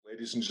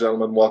Ladies and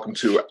gentlemen, welcome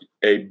to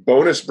a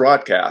bonus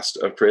broadcast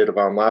of Creative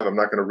On Live. I'm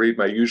not going to read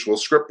my usual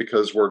script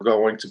because we're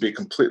going to be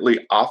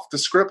completely off the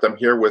script. I'm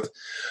here with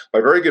my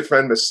very good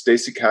friend, Miss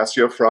Stacy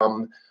Cassio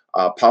from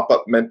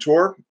Pop-Up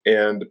Mentor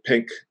and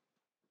Pink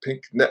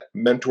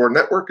Mentor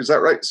Network. Is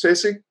that right,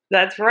 Stacy?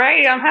 That's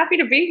right. I'm happy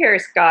to be here,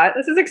 Scott.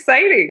 This is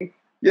exciting.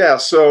 Yeah,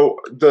 so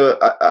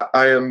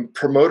I am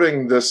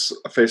promoting this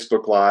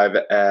Facebook Live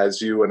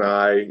as you and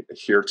I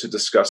here to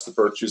discuss the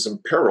virtues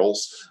and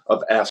perils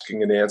of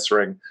asking and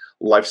answering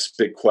life's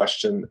big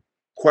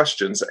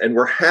questions. And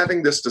we're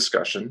having this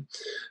discussion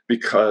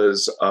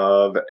because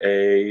of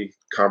a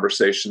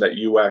conversation that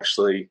you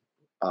actually,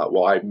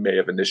 I may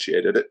have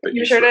initiated it, but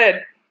you sure did.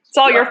 It's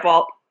all your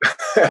fault.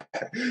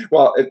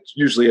 Well, it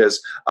usually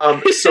is.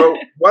 So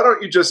why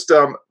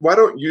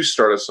don't you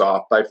start us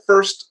off by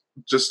first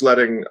just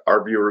letting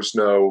our viewers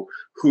know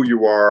who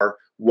you are,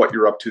 what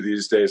you're up to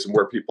these days, and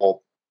where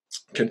people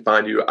can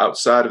find you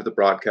outside of the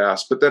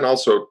broadcast, but then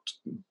also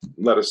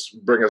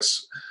bring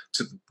us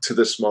to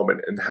this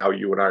moment and how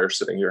you and I are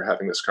sitting here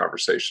having this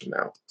conversation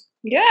now.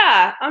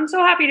 Yeah, I'm so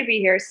happy to be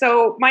here.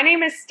 So my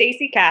name is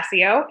Stacy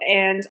Cassio,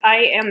 and I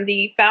am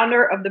the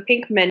founder of the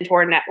Pink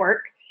Mentor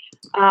Network.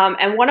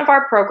 And one of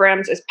our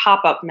programs is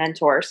Pop-Up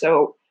Mentor.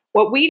 So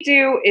what we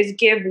do is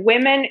give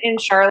women in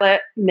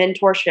Charlotte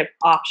mentorship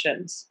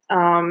options.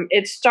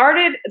 It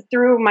started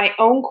through my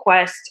own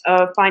quest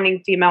of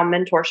finding female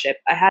mentorship.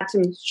 I had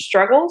some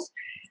struggles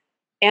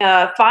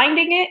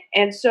finding it,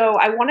 and so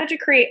I wanted to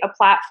create a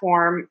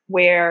platform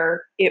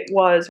where it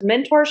was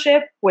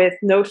mentorship with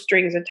no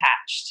strings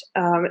attached.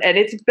 And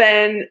it's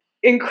been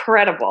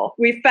incredible.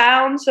 We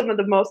found some of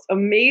the most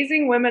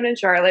amazing women in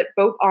Charlotte,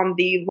 both on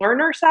the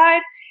learner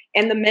side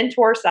and the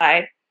mentor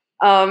side.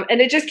 And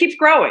it just keeps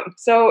growing.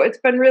 So it's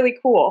been really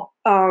cool.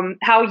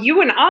 How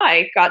you and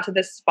I got to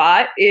this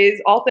spot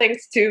is all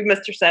thanks to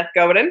Mr. Seth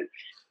Godin.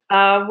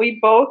 We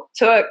both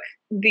took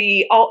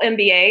the Alt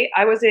MBA.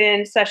 I was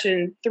in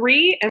session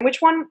 3. And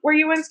which one were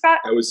you in, Scott?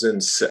 I was in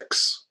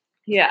 6.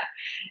 Yeah.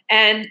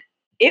 And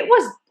it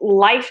was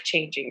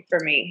life-changing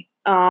for me.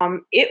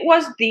 It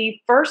was the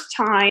first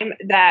time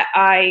that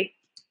I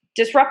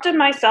disrupted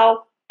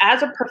myself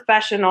as a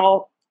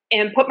professional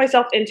and put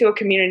myself into a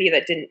community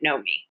that didn't know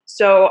me.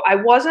 So I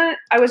was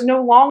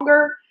no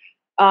longer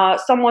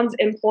someone's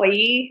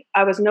employee.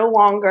 I was no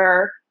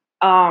longer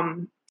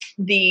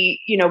the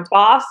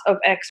boss of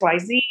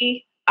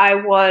XYZ. I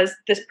was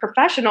this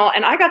professional,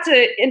 and I got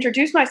to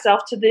introduce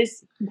myself to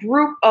this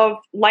group of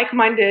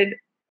like-minded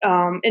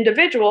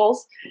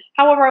individuals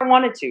however I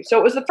wanted to. So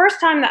it was the first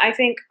time that I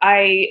think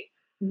I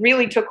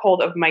really took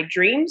hold of my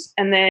dreams,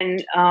 and then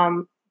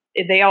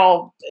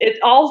it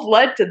all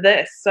led to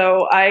this.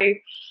 So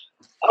I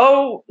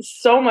owe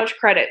so much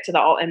credit to the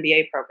Alt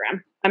MBA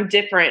program. I'm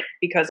different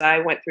because I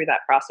went through that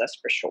process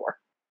for sure.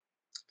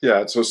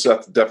 Yeah, so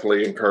Seth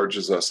definitely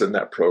encourages us through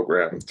that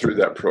program,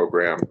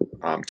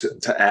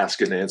 to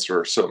ask and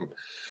answer some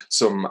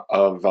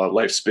of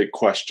life's big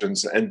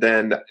questions. And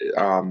then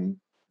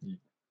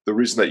the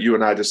reason that you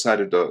and I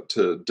decided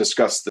to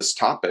discuss this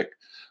topic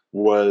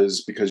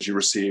was because you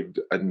received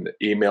an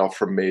email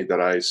from me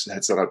that I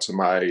had sent out to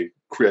my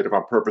Creative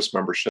on Purpose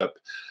membership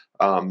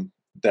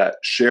that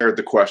shared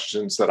the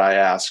questions that I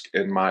ask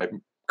in my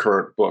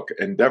current book,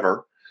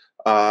 Endeavor,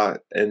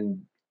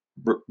 and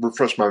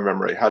refresh my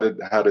memory. What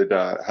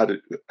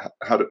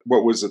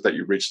was it that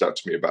you reached out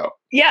to me about?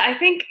 Yeah, I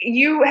think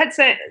you had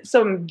sent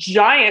some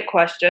giant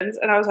questions,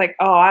 and I was like,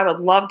 oh, I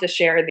would love to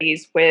share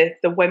these with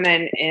the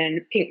women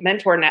in Pink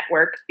Mentor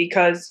Network,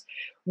 because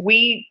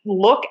we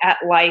look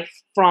at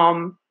life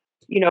from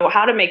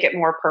how to make it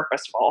more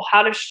purposeful,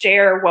 how to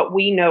share what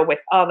we know with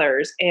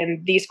others.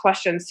 And these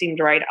questions seemed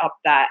right up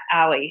that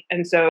alley.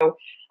 And so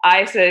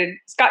I said,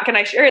 Scott, can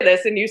I share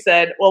this? And you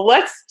said, well,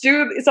 let's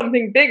do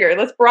something bigger.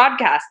 Let's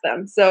broadcast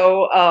them.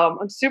 So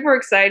I'm super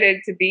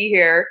excited to be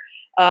here.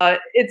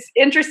 It's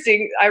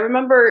interesting. I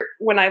remember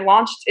when I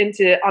launched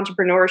into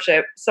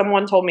entrepreneurship,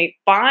 someone told me,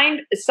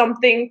 find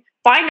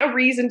a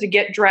reason to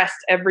get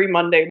dressed every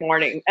Monday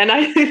morning. And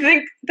I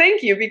think,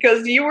 thank you,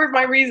 because you were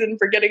my reason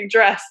for getting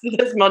dressed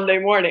this Monday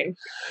morning.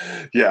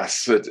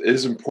 Yes, it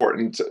is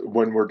important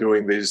when we're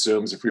doing these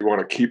Zooms, if we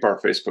want to keep our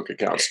Facebook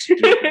accounts, to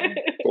do them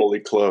fully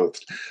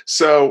clothed.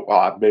 So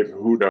maybe,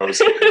 who knows,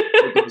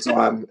 what goes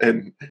on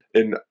in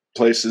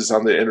places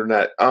on the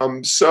internet.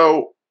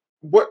 So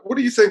what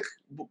do you think,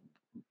 so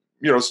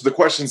the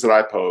questions that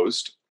I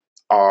posed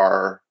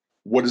are,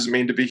 what does it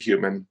mean to be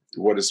human?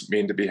 What does it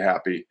mean to be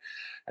happy?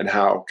 And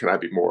how can I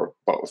be more of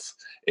both?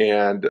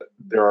 And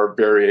there are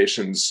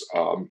variations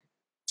of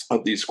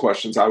these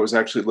questions. I was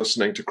actually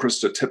listening to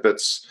Krista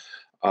Tippett's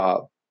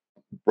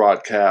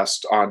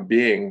broadcast on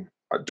being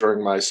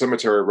during my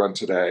cemetery run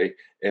today,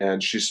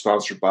 and she's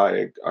sponsored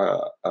by a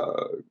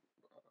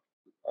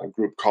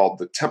group called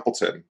the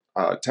Templeton,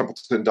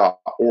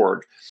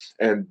 templeton.org,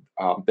 and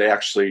they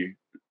actually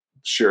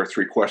share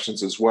 3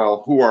 questions as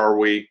well. Who are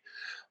we?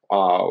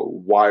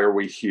 Why are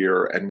we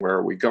here? And where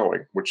are we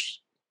going?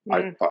 Which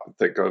I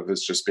think of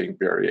as just being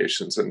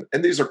variations. And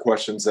these are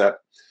questions that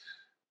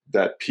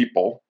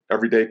people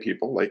everyday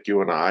people like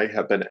you and I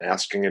have been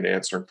asking and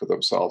answering for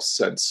themselves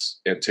since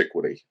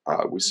antiquity.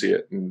 We see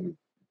it in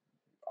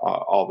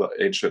all the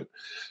ancient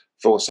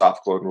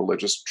philosophical and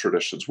religious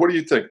traditions. What do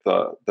you think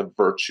the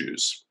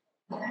virtues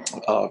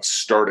of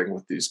starting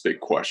with these big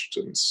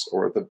questions,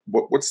 or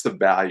what's the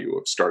value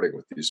of starting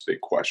with these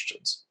big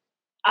questions?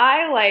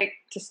 I like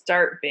to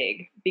start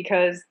big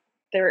because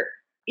there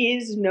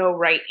is no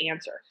right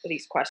answer for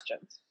these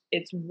questions.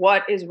 It's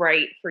what is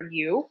right for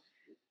you.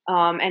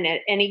 And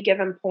at any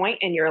given point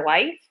in your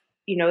life,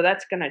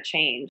 that's going to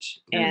change.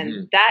 And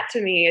Hmm. that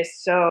to me is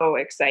so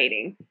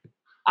exciting.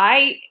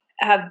 I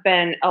have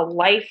been a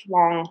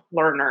lifelong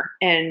learner,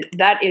 and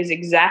that is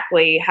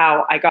exactly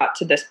how I got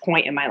to this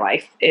point in my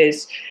life,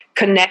 is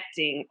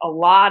connecting a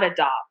lot of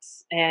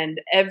dots,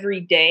 and every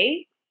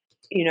day,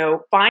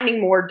 finding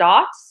more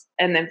dots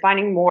and then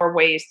finding more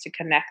ways to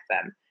connect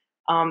them.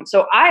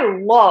 So I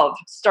love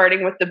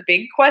starting with the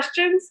big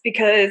questions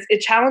because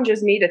it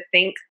challenges me to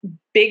think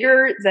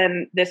bigger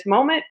than this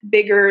moment,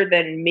 bigger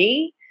than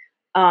me.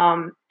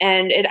 And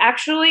it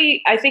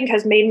actually, I think,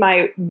 has made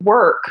my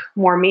work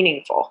more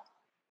meaningful.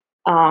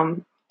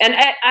 And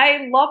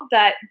I love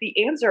that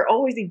the answer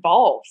always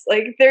evolves.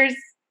 Like, there's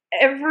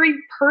every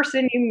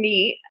person you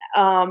meet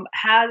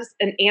has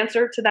an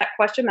answer to that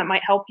question that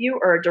might help you,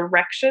 or a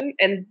direction.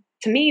 And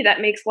to me,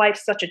 that makes life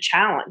such a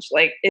challenge.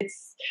 Like,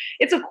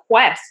 it's a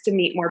quest to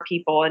meet more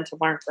people and to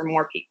learn from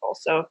more people.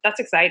 So that's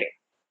exciting.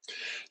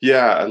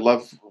 Yeah, I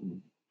love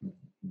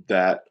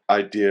that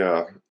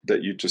idea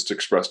that you just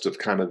expressed of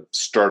kind of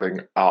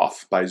starting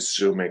off by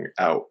zooming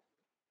out.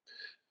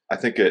 I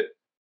think it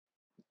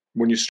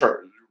when you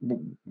start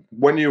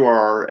when you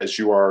are, as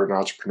you are, an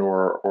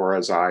entrepreneur, or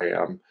as I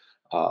am,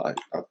 a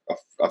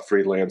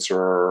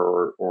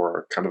freelancer,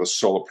 or kind of a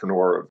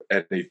solopreneur of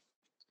any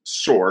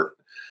sort.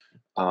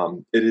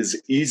 It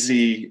is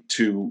easy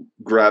to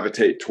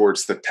gravitate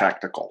towards the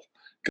tactical,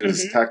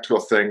 because Hmm. tactical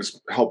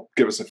things help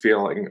give us a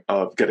feeling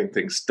of getting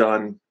things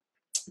done.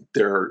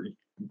 They're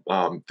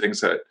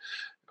things that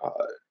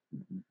uh,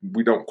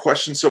 we don't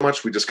question so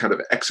much. We just kind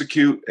of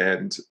execute,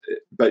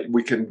 but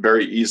we can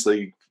very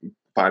easily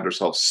find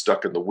ourselves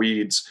stuck in the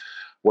weeds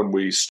when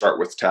we start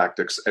with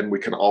tactics, and we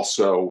can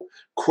also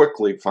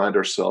quickly find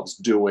ourselves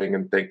doing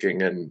and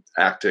thinking and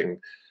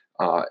acting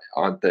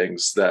on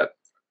things that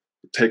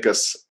take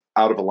us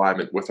out of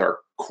alignment with our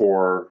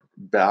core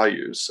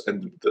values.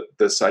 And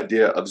this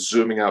idea of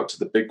zooming out to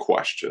the big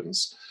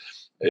questions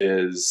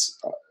is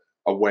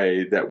a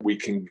way that we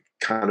can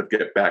kind of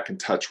get back in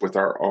touch with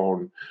our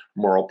own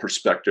moral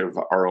perspective,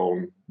 our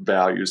own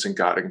values and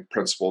guiding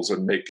principles,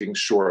 and making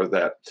sure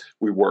that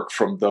we work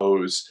from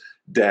those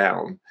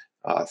down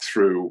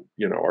through,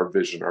 our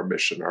vision, our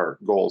mission, our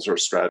goals, our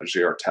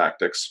strategy, our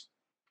tactics,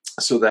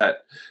 so that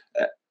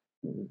uh,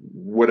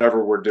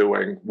 whatever we're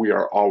doing, we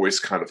are always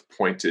kind of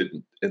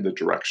pointed in the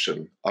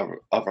direction of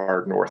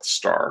our North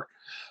Star.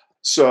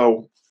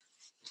 So,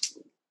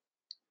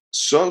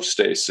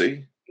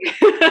 Stacy,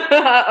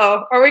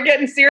 Uh-oh. Are we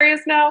getting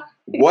serious now?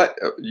 what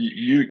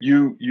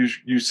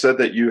you said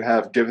that you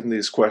have given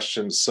these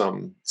questions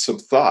some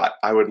thought.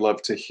 I would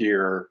love to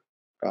hear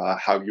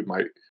how you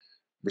might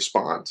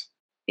respond.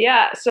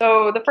 Yeah.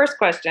 So the first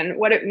question,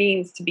 what it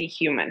means to be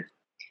human.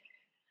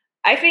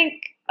 I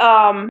think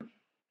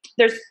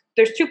there's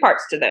there's two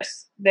parts to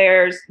this.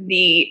 There's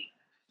the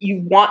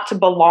you want to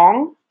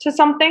belong to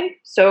something,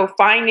 so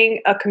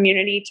finding a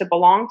community to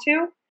belong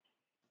to,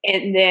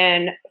 and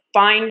then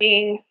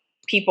finding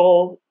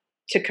people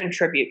to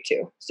contribute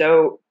to.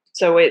 So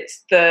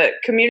it's the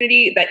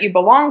community that you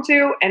belong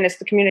to, and it's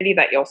the community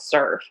that you'll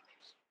serve.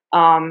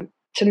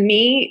 To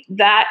me,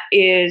 that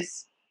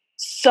is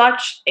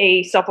such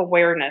a self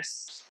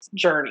awareness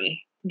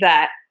journey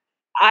that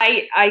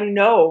I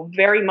know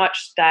very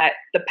much that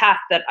the path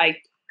that I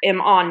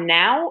am on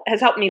now has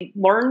helped me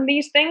learn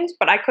these things,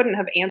 but I couldn't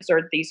have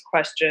answered these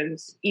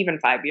questions even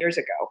 5 years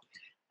ago.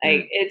 Mm.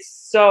 Like, it's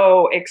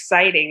so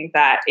exciting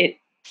that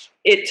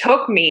it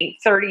took me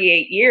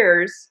 38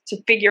 years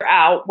to figure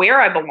out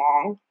where I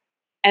belong,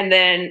 and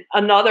then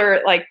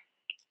another like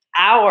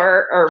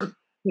hour, or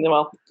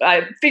well,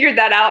 I figured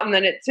that out, and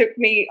then it took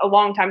me a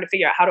long time to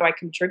figure out how do I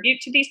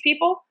contribute to these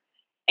people.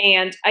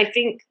 And I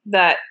think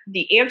that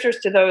the answers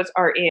to those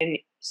are in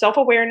self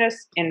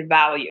awareness and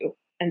value.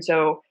 And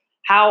so,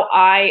 how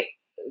I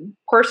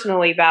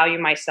personally value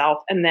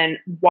myself, and then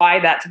why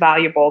that's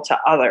valuable to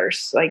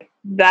others. Like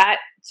that,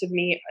 to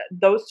me,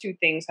 those two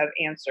things have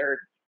answered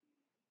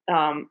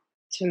um,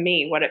 to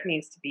me what it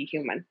means to be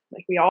human.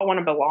 Like, we all want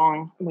to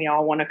belong, and we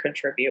all want to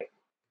contribute.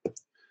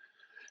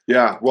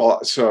 Yeah,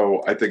 well,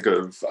 so I think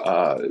of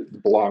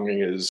belonging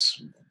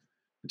is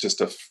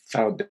just a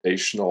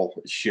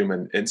foundational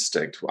human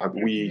instinct.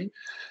 Hmm.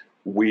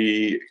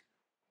 We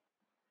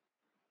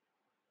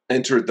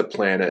entered the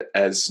planet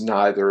as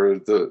neither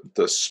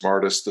the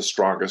smartest, the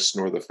strongest,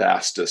 nor the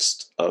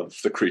fastest of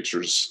the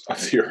creatures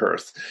of the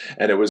earth,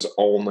 and it was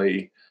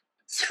only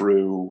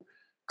through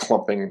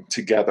clumping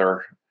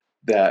together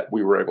that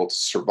we were able to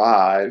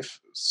survive.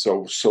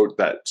 So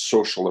that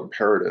social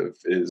imperative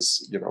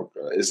is,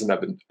 is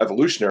an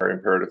evolutionary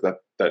imperative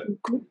that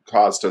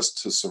caused us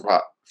to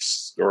survive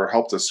or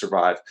helped us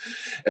survive.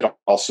 It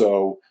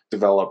also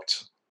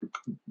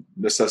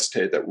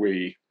necessitated that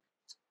we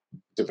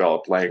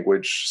develop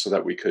language so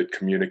that we could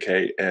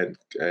communicate and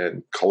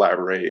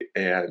collaborate,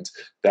 and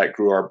that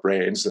grew our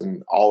brains.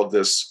 And all of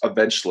this,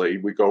 eventually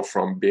we go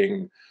from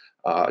being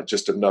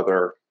just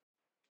another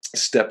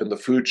step in the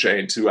food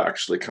chain to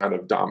actually kind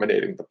of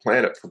dominating the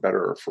planet, for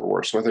better or for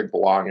worse. So I think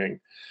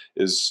belonging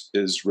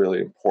is really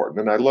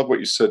important. And I love what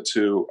you said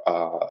too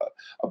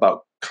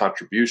about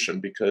contribution,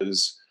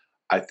 because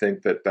I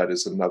think that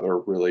is another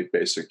really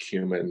basic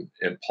human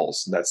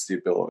impulse, and that's the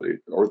ability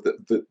or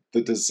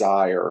the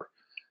desire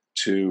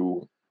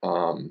to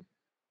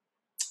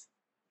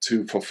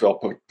fulfill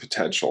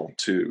potential,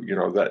 to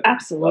that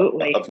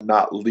Absolutely. of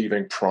not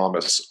leaving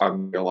promise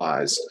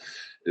unrealized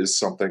is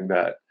something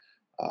that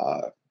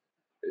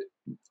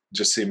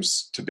just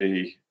seems to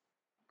be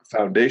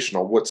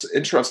foundational. What's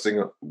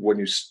interesting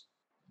when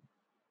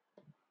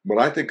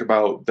I think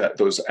about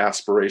those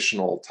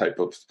aspirational type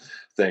of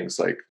things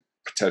like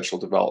potential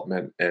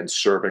development and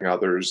serving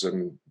others,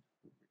 and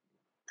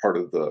part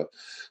of the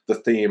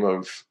theme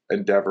of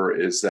Endeavor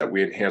is that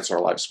we enhance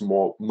our lives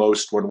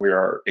most when we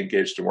are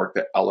engaged in work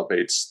that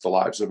elevates the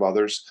lives of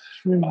others.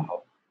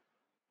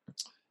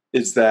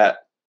 Is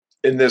that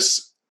in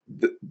this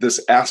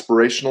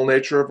aspirational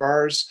nature of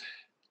ours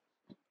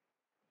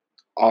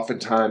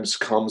oftentimes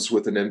comes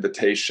with an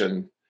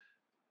invitation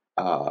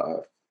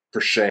for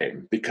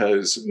shame,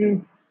 because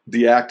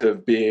the act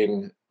of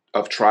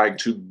trying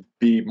to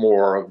be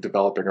more, of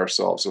developing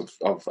ourselves,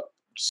 of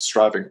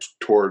striving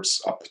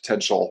towards a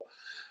potential,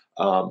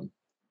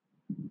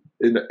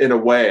 in a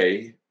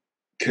way,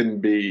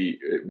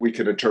 we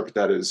can interpret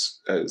that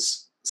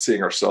as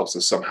seeing ourselves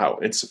as somehow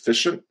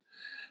insufficient,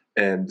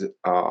 and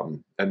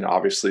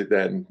obviously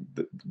then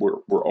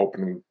we're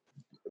opening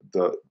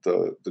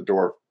the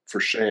door for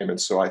shame. And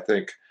so I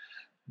think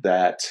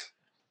that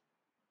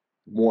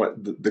one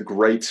of the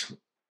greatest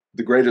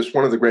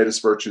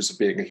virtues of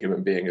being a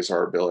human being is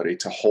our ability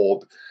to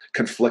hold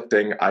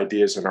conflicting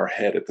ideas in our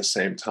head at the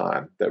same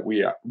time, that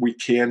we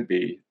can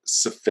be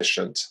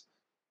sufficient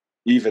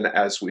even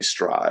as we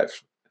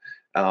strive,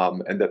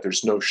 and that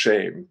there's no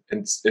shame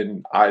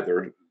in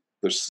either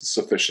the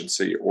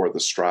sufficiency or the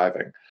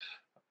striving.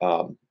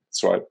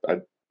 So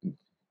I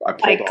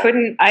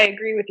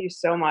agree with you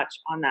so much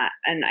on that.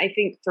 And I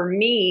think for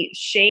me,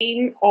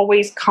 shame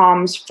always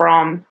comes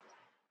from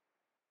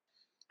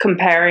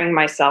comparing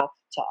myself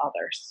to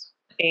others.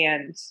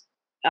 And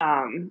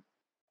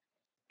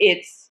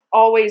it's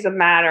always a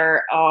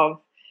matter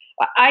of,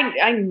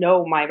 I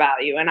know my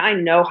value and I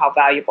know how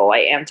valuable I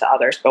am to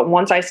others. But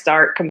once I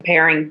start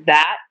comparing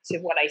that to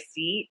what I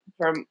see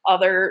from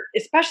other,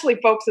 especially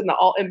folks in the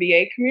alt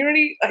MBA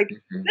community, like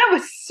that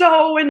was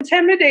so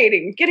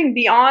intimidating. Getting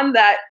beyond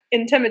that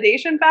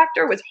intimidation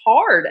factor was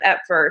hard at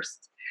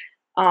first.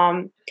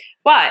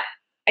 But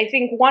I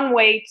think one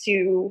way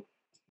to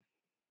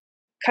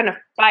kind of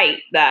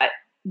fight that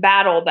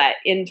battle, that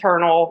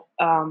internal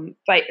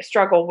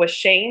struggle with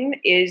shame,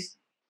 is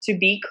to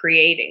be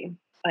creating.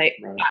 Like,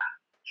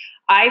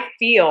 I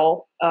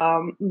feel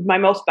my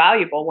most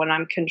valuable when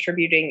I'm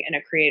contributing in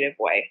a creative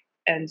way.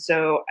 And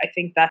so I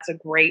think that's a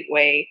great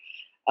way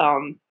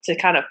to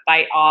kind of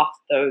fight off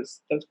those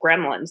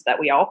gremlins that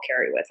we all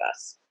carry with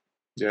us.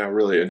 Yeah,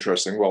 really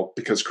interesting. Well,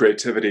 because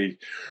creativity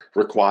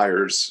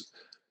requires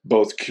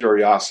both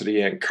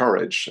curiosity and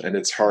courage, and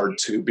it's hard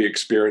to be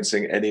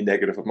experiencing any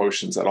negative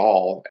emotions at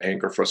all,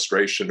 anger,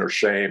 frustration, or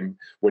shame,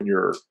 when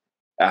you're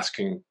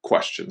asking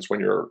questions, when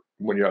you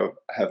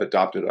have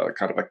adopted a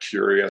kind of a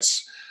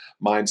curious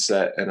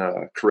mindset and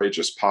a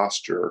courageous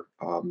posture.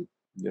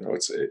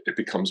 It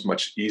becomes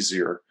much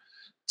easier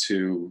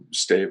to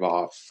stave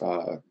off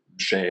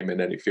shame and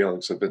any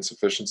feelings of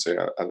insufficiency.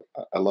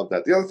 I love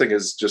that. The other thing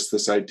is just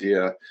this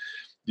idea,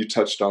 you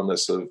touched on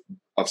this,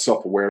 of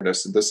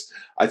self-awareness, and this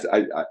I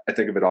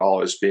think of it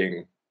all as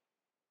being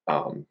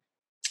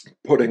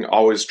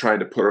always trying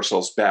to put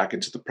ourselves back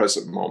into the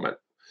present moment,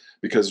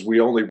 because we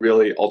only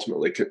really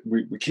ultimately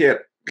we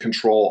can't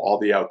control all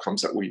the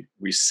outcomes that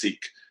we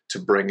seek to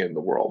bring in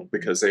the world,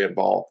 because they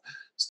involve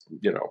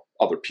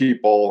other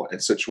people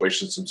and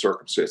situations and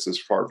circumstances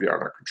far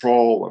beyond our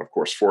control, and of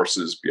course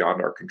forces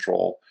beyond our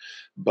control.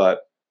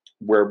 But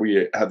where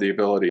we have the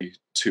ability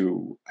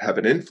to have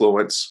an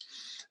influence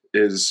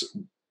is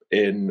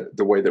in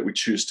the way that we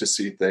choose to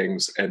see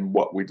things and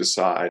what we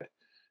decide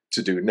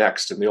to do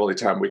next. And the only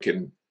time we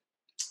can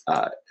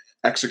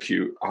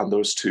execute on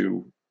those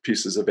two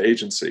pieces of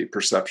agency,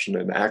 perception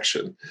and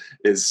action,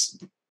 is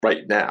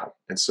right now.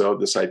 And so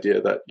this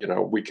idea that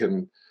we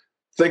can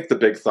think the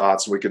big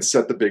thoughts, we can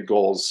set the big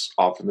goals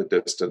off in the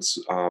distance,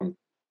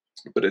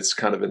 but it's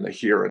kind of in the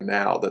here and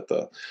now that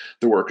the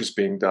work is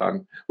being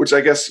done, which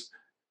I guess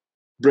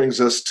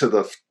brings us to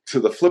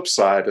the flip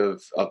side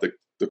of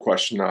the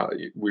question.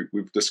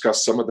 We've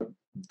discussed some of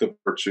the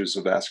virtues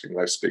of asking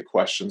life's big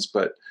questions,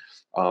 but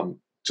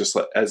just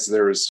as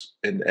there is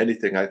in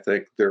anything, I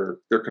think there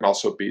can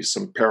also be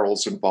some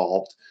perils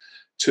involved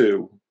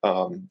too.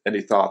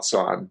 Any thoughts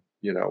on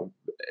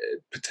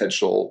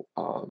potential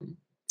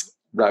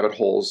rabbit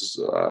holes,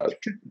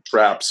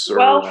 traps, or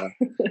Well,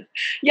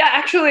 yeah,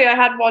 actually, I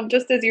had one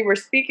just as you were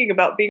speaking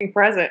about being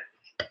present.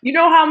 You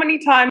know how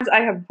many times I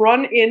have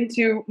run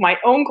into my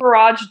own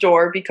garage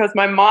door because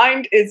my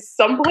mind is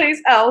someplace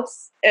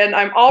else and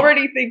I'm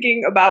already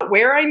thinking about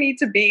where I need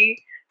to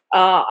be.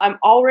 I'm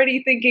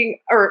already thinking,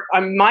 or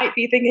I might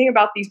be thinking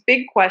about these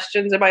big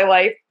questions in my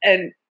life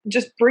and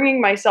just bringing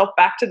myself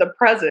back to the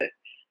present.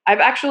 I've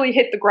actually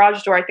hit the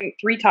garage door, I think,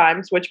 3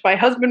 times, which my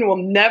husband will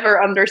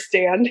never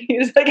understand.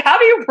 He's like, how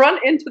do you run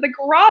into the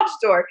garage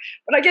door?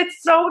 But I get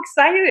so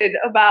excited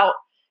about,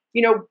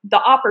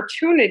 the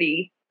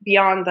opportunity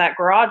beyond that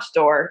garage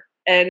door.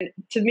 And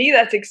to me,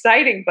 that's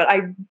exciting. But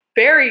I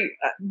very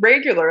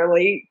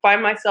regularly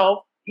find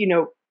myself,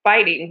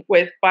 fighting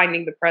with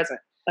finding the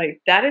present.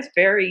 Like that is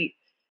very,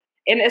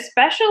 and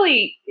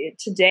especially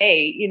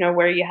today,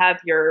 where you have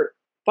your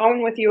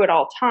phone with you at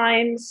all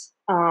times.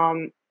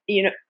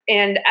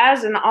 And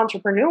as an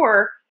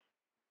entrepreneur,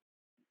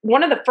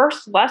 one of the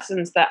first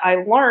lessons that I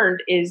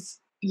learned is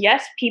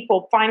yes,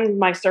 people find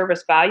my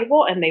service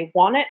valuable and they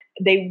want it.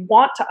 They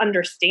want to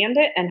understand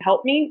it and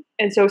help me.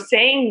 And so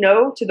saying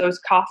no to those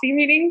coffee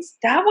meetings,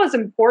 that was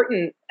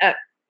important.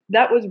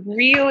 That was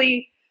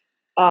really,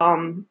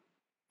 I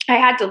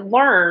had to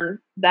learn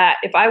that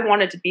if I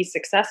wanted to be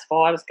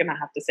successful, I was going to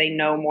have to say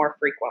no more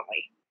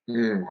frequently.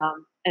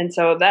 And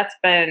so that's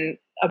been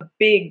a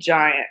big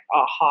giant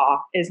aha,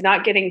 is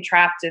not getting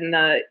trapped in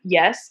the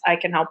yes, I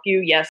can help you.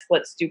 Yes,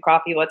 let's do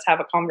coffee. Let's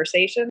have a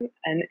conversation,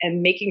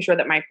 and making sure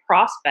that my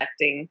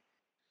prospecting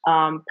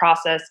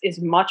process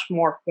is much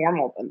more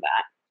formal than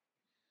that.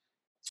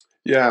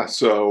 Yeah.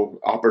 So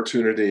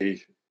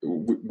opportunity,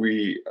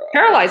 we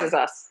Paralyzes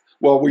us.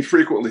 Well, we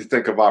frequently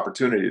think of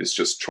opportunity as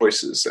just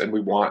choices, and we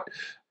want,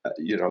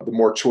 the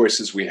more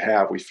choices we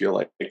have, we feel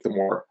like the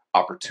more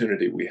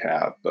opportunity we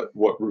have. But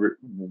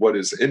what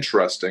is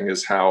interesting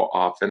is how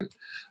often,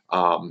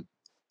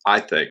 I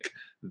think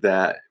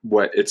that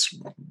what it's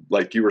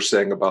like you were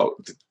saying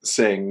about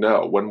saying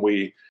no, when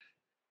we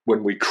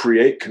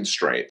create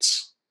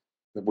constraints.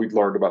 We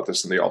learned about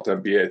this in the Alt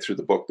MBA through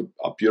the book,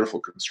 A Beautiful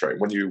Constraint.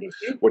 When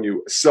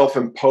you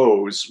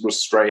self-impose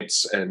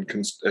restraints and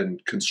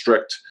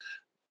constrict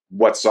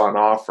what's on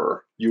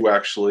offer, you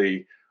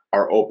actually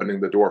are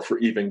opening the door for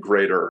even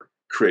greater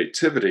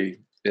creativity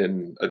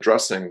in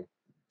addressing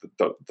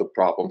the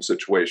problem,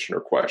 situation,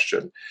 or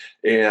question.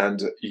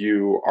 And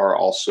you are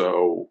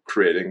also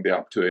creating the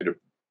opportunity to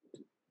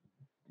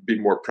be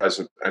more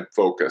present and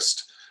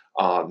focused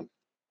on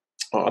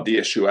the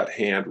issue at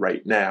hand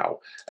right now,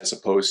 as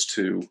opposed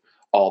to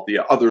all the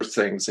other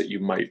things that you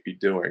might be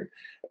doing.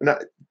 And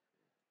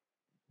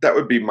that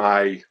would be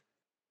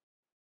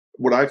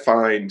what I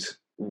find.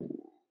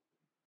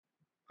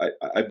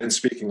 I've been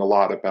speaking a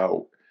lot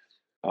about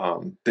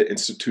the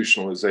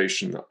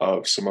institutionalization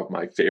of some of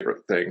my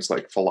favorite things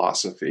like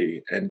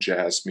philosophy and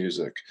jazz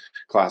music,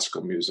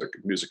 classical music,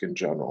 music in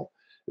general,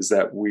 is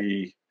that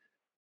we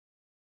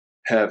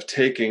have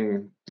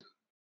taken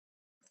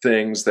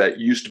things that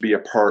used to be a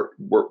part,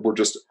 we're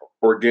just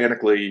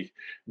organically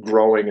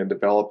growing and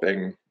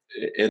developing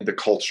in the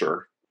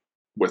culture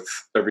with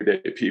everyday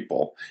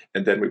people,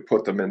 and then we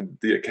put them in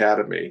the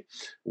academy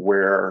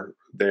where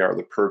they are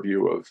the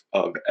purview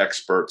of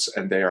experts,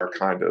 and they are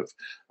kind of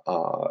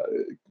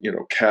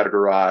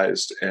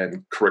categorized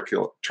and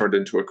turned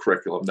into a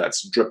curriculum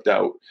that's dripped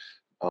out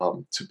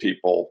to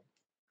people,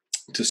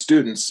 to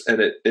students,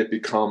 and it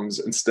becomes,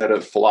 instead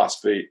of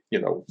philosophy,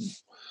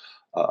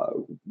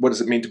 what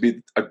does it mean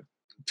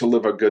to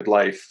live a good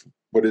life?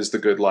 What is the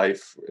good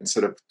life?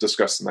 Instead of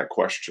discussing that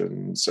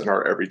questions in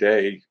our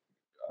everyday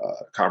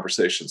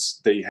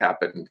conversations, they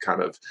happen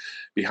kind of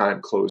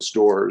behind closed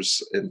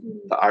doors in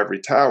the ivory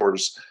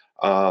towers,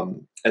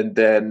 and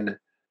then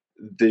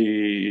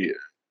they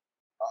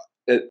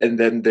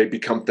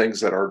become things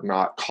that are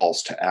not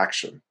calls to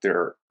action.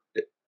 They're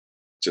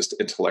just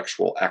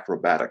intellectual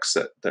acrobatics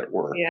that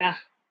were. Yeah.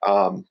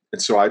 And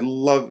so I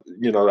love,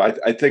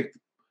 I think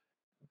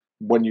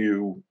when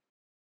you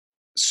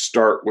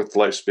start with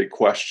life's big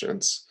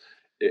questions,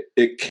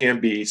 it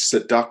can be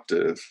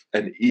seductive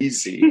and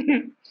easy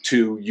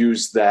to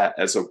use that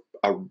as a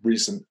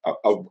reason,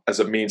 as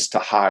a means to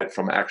hide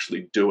from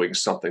actually doing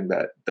something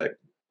that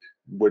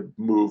would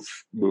move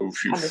you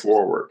 100%.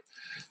 forward.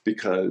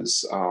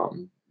 Because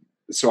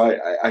so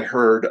I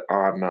heard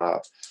on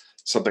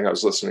something I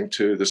was listening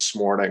to this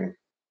morning.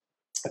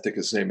 I think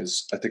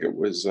it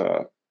was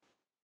I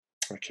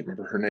can't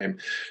remember her name.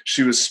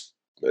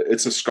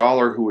 It's a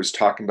scholar who was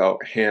talking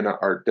about Hannah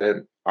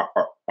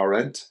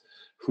Arendt,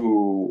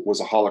 who was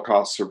a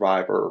Holocaust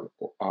survivor,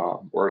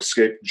 or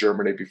escaped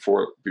Germany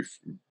before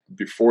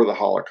the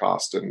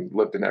Holocaust and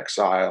lived in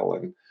exile,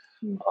 and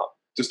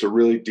just a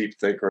really deep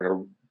thinker and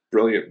a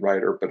brilliant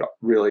writer. But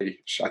really,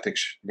 I think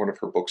one of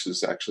her books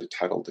is actually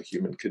titled The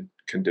Human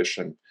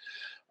Condition.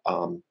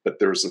 But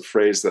there's a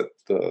phrase that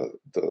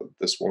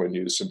this woman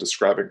used in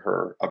describing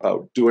her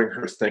about doing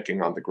her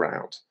thinking on the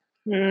ground.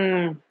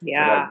 And I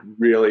Yeah.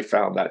 really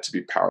found that to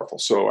be powerful.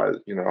 So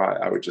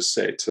I would just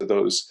say to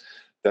those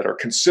that are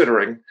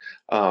considering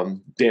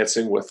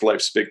dancing with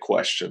life's big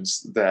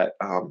questions that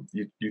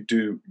you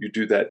do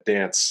that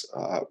dance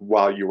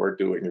while you are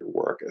doing your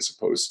work, as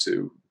opposed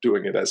to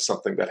doing it as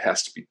something that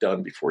has to be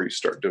done before you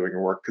start doing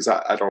your work. Because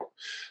I don't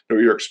know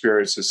your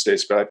experiences,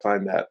 Stace, but I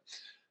find that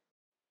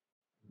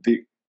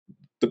the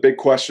big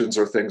questions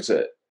are things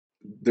that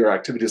they're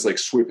activities like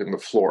sweeping the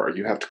floor.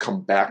 You have to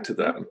come back to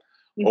them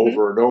Mm-hmm.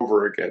 over and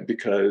over again,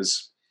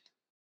 because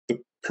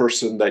the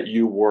person that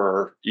you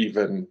were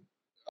even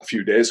a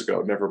few days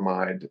ago, never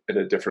mind in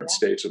a different Yeah.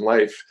 stage in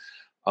life,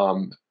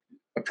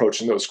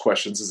 approaching those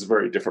questions is a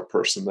very different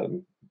person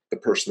than the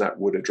person that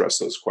would address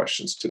those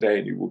questions today.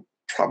 And you will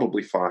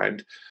probably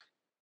find,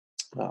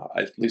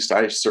 at least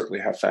I certainly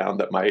have found,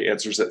 that my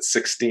answers at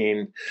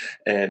 16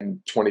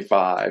 and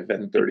 25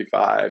 and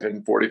 35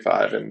 and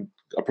 45 and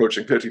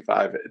approaching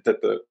 55,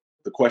 that the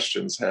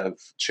questions have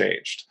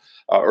changed,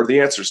 or the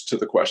answers to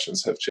the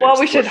questions have changed. Well,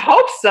 we should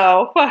hope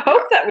so. I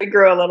hope that we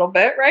grew a little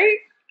bit, right?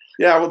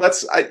 Yeah, well,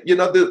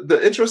 the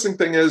interesting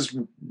thing is,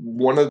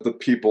 one of the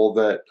people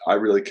that I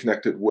really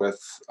connected with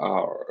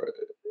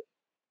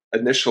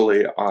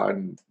initially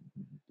on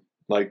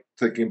like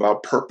thinking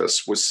about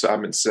purpose was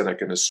Simon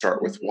Sinek and his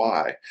Start With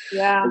Why.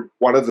 Yeah.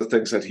 One of the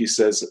things that he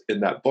says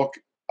in that book,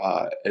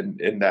 and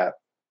in that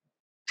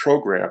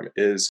program,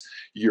 is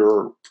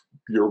your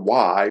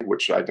why,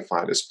 which I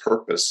define as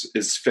purpose,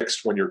 is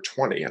fixed when you're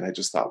 20. And I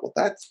just thought, well,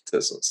 that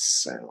doesn't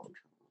sound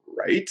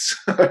right.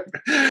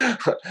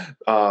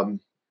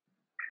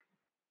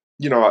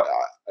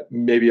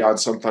 Maybe on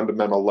some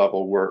fundamental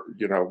level, we're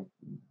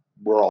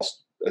all,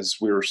 as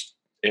we were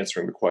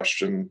answering the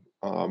question,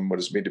 what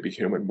does it mean to be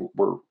human?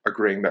 We're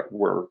agreeing that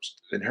we're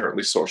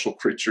inherently social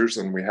creatures,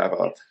 and we have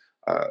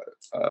a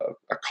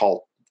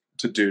call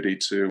to duty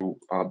to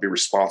be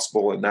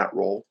responsible in that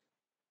role,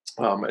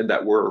 and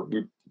that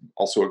we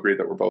also agree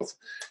that we're both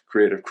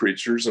creative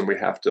creatures, and we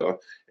have to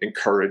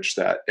encourage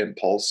that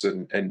impulse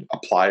and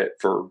apply it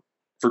for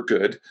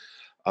good.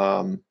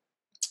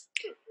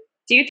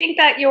 Do you think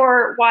that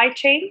your why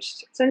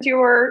changed since you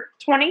were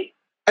 20?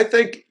 I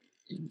think,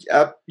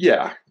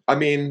 yeah. I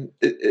mean,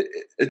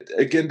 it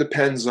again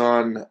depends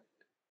on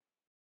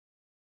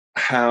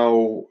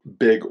how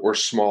big or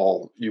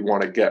small you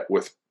want to get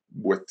with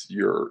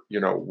your,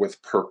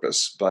 with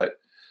purpose. But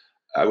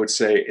I would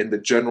say, in the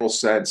general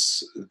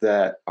sense,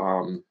 that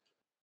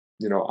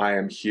I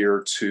am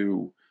here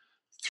to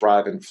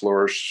thrive and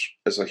flourish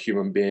as a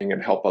human being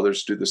and help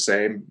others do the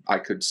same. I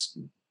could,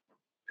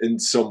 in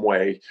some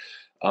way,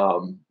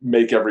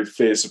 make every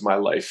phase of my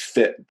life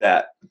fit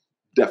that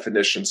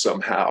definition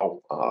somehow,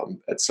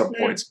 at some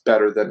points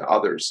better than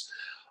others.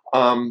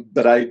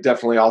 But I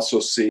definitely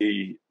also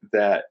see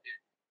that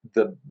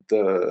the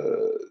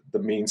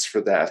means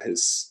for that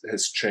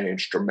has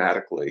changed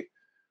dramatically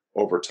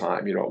over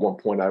time. At one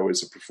point I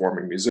was a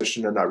performing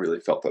musician, and I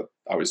really felt that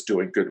I was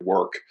doing good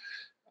work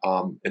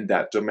in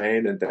that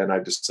domain. And then I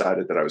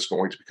decided that I was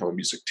going to become a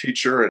music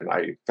teacher, and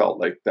I felt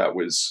like that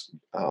was,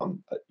 I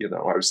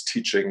was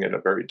teaching in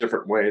a very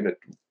different way, in a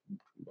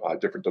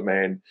different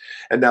domain.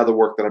 And now the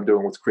work that I'm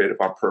doing with Creative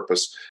on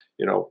Purpose,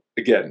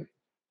 again,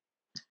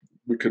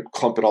 we could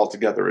clump it all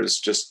together as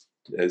just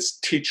as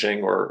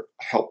teaching, or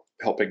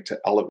helping to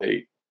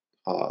elevate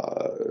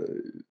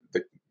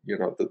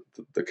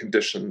the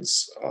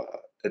conditions,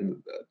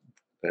 and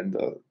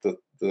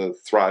the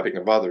thriving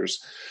of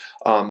others.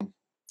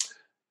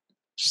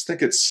 Just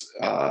think it's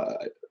I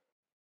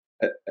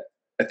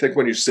think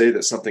when you say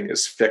that something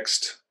is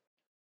fixed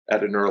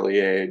at an early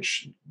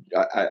age,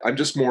 I'm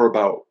just more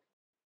about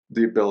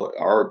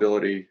our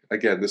ability.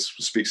 Again, this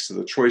speaks to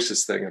the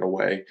choices thing in a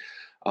way,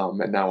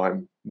 and now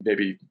I'm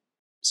maybe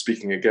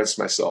speaking against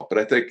myself, but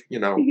I think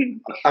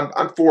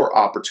I'm for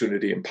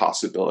opportunity and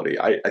possibility.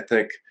 I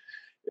think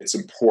it's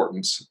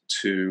important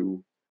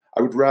to.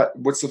 I would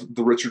what's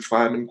the Richard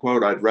Feynman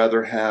quote? I'd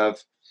rather have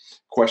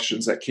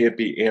questions that can't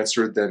be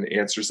answered than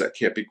answers that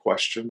can't be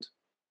questioned.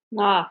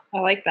 I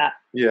like that.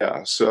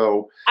 Yeah.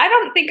 So I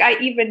don't think I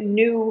even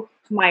knew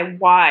my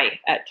why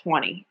at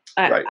 20.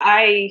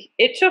 Right.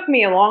 It took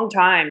me a long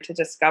time to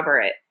discover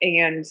it.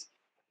 And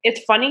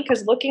it's funny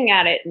because looking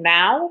at it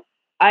now,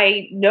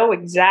 I know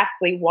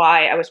exactly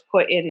why I was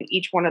put in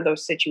each one of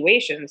those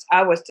situations.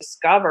 I was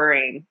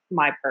discovering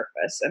my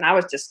purpose, and I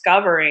was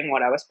discovering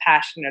what I was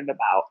passionate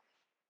about.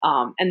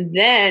 And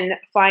then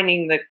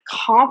finding the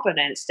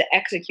confidence to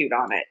execute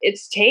on it.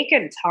 It's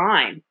taken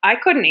time. I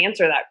couldn't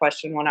answer that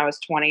question when I was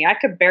 20. I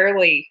could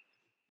barely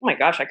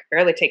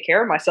take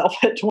care of myself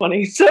at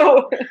 20.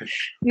 So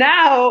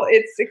now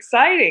it's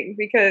exciting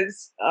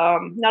because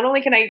not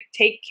only can I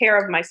take care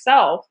of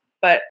myself,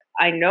 but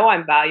I know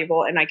I'm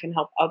valuable and I can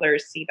help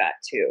others see that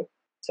too.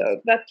 So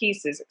that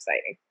piece is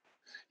exciting.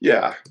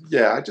 Yeah.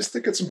 I just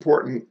think it's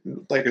important.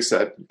 Like I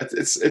said,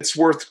 it's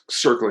worth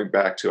circling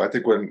back to. I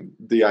think when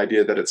the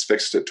idea that it's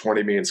fixed at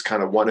 20 means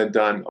kind of one and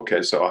done.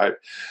 Okay, so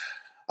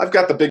I've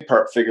got the big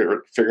part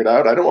figured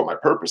out. I know what my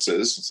purpose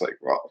is. It's like,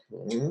 well,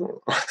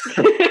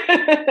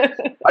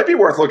 might be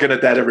worth looking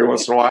at that every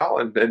once in a while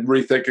and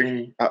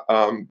rethinking,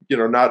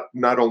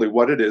 not only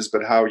what it is,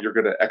 but how you're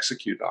going to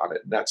execute on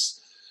it. And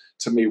that's,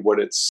 to me, what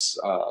it's,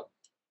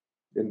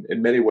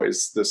 in many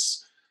ways,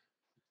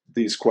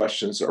 these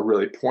questions are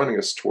really pointing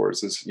us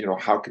towards is,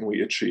 how can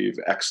we achieve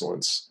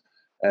excellence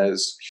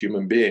as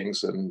human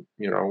beings? And,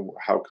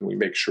 how can we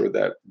make sure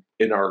that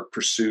in our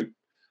pursuit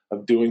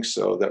of doing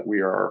so, that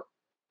we are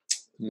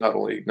not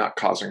only not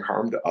causing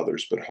harm to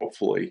others, but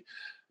hopefully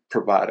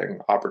providing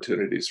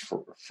opportunities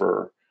for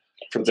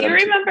them. Do you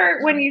remember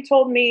when you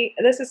told me,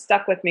 this has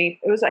stuck with me,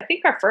 it was, I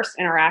think, our first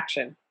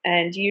interaction,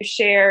 and you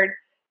shared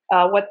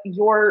what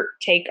your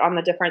take on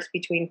the difference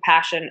between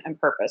passion and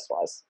purpose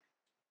was.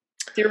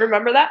 Do you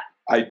remember that?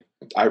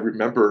 I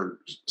remember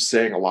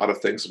saying a lot of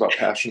things about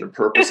passion and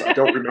purpose. I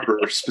don't remember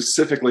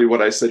specifically what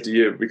I said to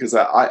you, because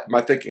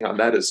my thinking on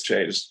that has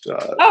changed.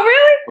 Oh,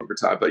 really? Over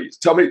time. But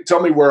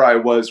tell me where I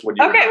was when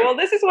you. Okay, well,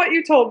 this is what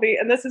you told me,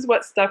 and this is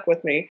what stuck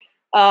with me.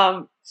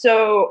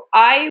 So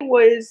I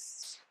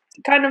was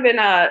kind of in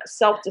a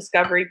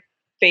self-discovery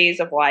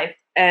phase of life,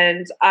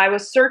 and I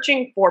was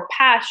searching for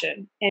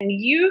passion. And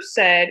you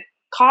said,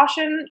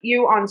 caution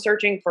you on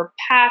searching for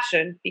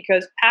passion,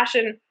 because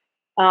passion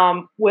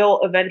will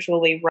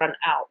eventually run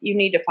out. You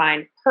need to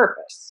find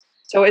purpose.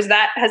 So has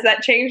that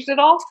changed at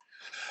all?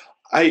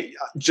 I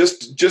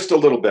just a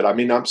little bit. I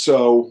mean,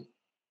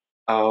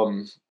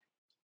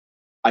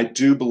 I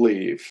do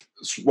believe,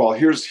 well,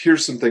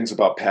 here's some things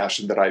about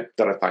passion that I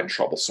find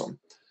troublesome.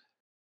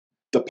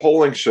 The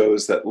polling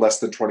shows that less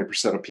than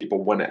 20% of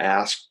people, when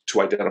asked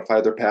to identify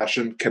their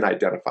passion, can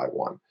identify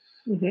one.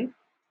 Mm-hmm.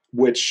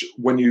 Which,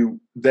 when you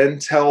then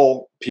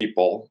tell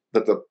people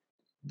that the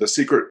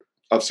secret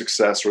of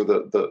success, or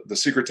the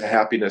secret to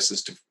happiness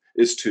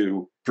is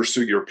to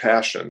pursue your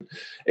passion,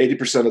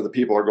 80% of the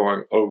people are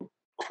going, oh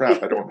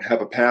crap, I don't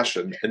have a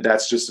passion. And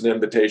that's just an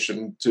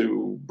invitation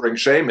to bring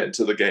shame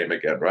into the game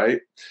again,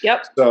 right?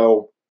 Yep.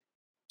 So,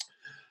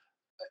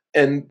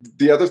 and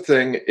the other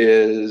thing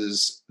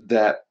is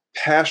that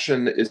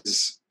passion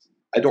is,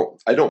 I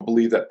don't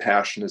believe that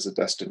passion is a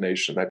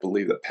destination. I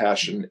believe that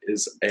passion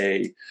is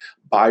a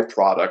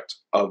byproduct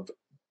of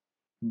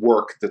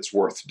work that's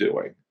worth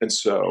doing. And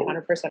so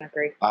 100%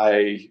 agree.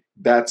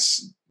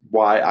 That's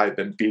why I've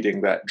been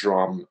beating that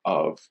drum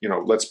of,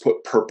 let's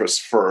put purpose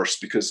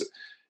first, because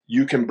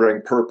you can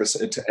bring purpose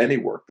into any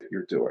work that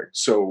you're doing.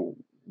 So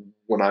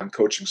when I'm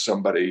coaching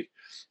somebody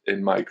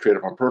in my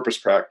Creative on Purpose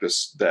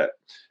practice that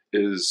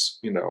is,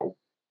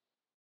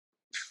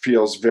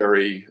 feels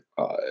very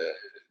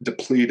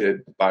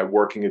depleted by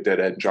working a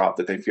dead-end job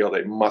that they feel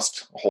they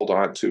must hold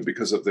on to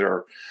because of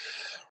their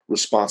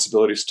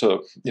responsibilities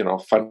to,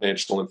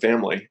 financial and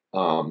family,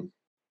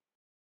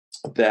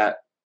 that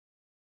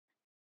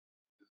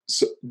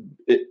so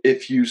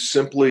if you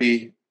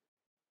simply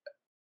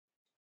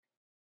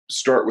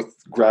start with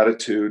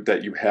gratitude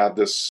that you have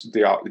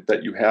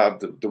that you have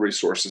the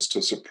resources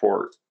to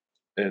support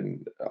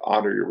and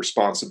honor your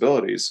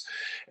responsibilities,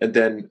 and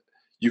then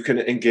you can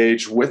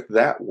engage with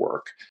that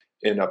work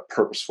in a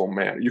purposeful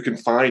manner. You can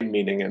find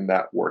meaning in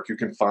that work. You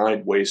can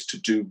find ways to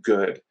do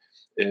good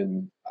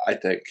in, I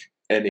think,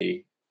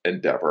 any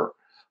endeavor.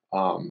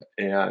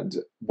 And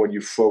when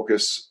you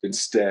focus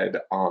instead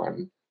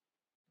on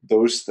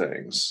those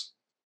things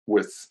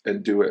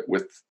and do it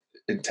with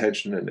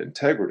intention and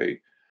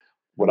integrity,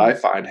 what I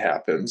find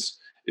happens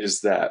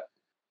is that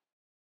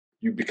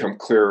you become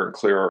clearer and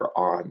clearer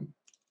on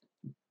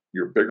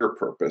your bigger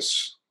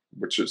purpose,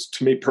 which is,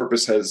 to me,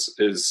 purpose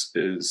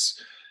is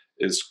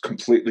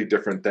completely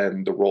different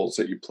than the roles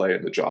that you play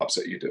and the jobs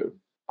that you do.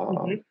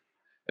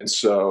 And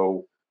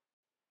so,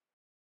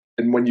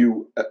 and when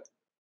you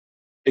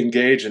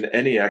engage in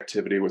any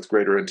activity with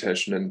greater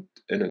intention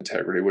and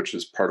integrity, which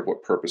is part of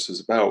what purpose is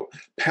about,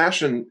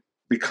 passion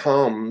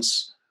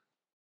becomes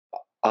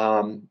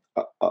a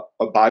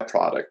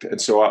byproduct.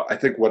 And so I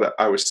think what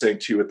I was saying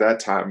to you at that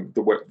time,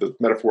 the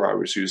metaphor I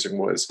was using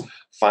was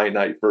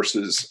finite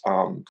versus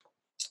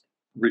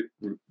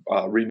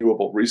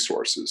renewable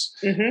resources.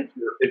 Mm-hmm.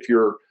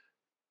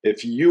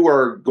 If you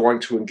are going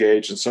to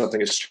engage in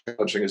something as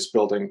challenging as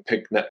building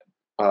Pink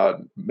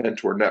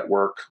Mentor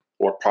Network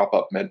or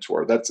Pop-Up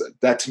Mentor,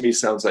 that to me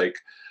sounds like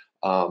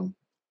a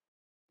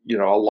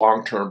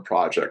long-term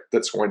project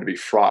that's going to be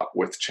fraught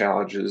with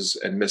challenges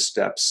and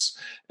missteps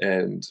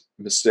and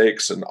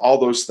mistakes and all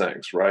those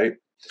things, right?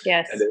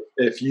 Yes. And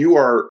if you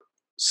are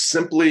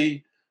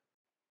simply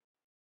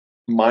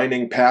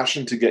mining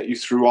passion to get you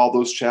through all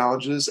those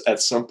challenges,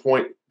 at some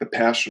point the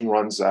passion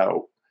runs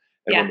out.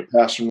 And when the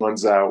passion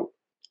runs out,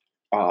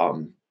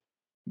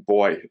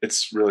 boy,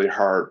 it's really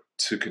hard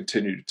to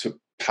continue to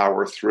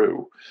power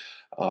through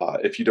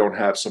if you don't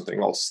have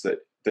something else that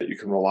you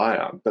can rely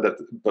on. But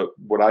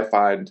what I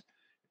find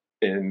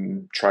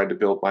in trying to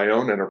build my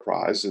own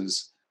enterprise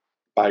is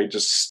by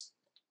just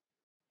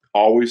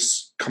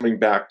always coming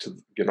back to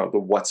the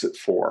what's it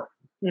for.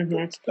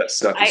 Mm-hmm. That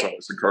Seth is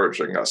always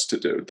encouraging us to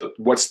do.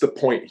 What's the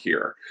point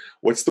here?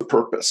 What's the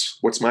purpose?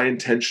 What's my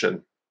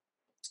intention?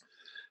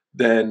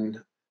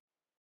 then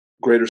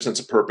greater sense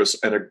of purpose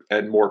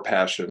and more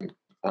passion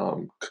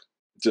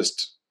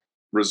just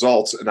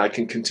results, and I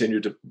can continue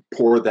to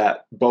pour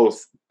that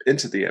both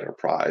into the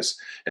enterprise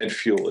and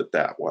fuel it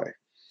that way.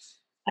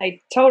 I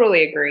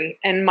totally agree.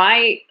 And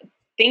my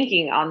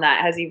thinking on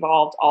that has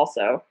evolved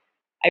also.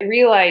 I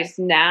realize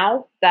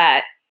now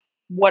that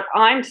what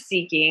I'm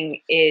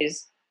seeking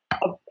is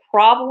a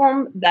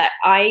problem that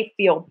I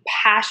feel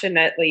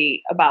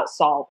passionately about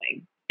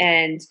solving.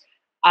 And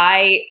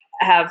I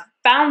have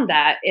found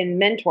that in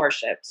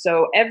mentorship.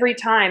 So every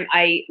time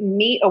I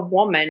meet a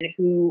woman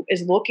who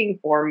is looking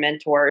for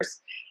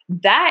mentors,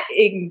 that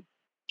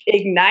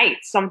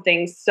ignites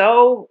something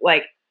so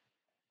like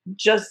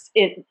just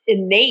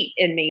innate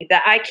in me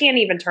that I can't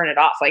even turn it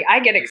off. Like I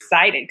get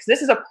excited because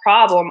this is a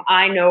problem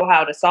I know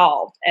how to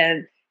solve.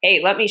 And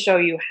hey, let me show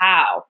you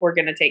how we're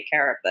going to take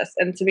care of this.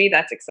 And to me,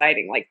 that's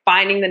exciting. Like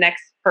finding the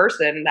next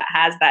person that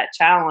has that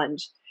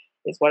challenge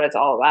is what it's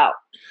all about.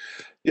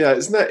 Yeah,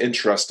 isn't that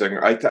interesting?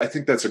 I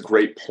think that's a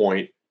great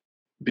point,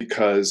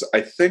 because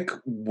I think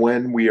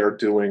when we are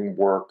doing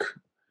work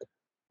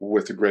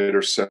with a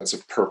greater sense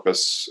of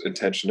purpose,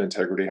 intention,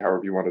 integrity,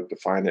 however you want to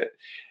define it,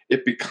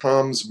 it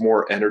becomes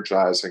more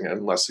energizing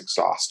and less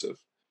exhaustive.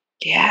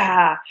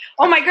 Yeah.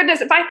 Oh my goodness.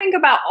 If I think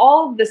about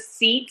all of the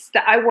seats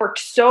that I worked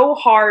so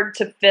hard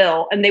to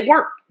fill and they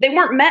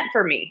weren't meant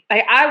for me.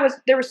 Like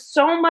there was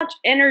so much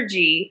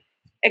energy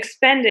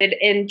expended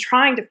in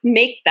trying to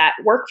make that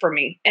work for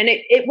me. And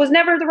it was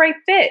never the right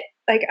fit.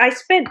 Like I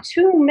spent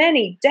too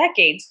many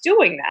decades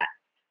doing that.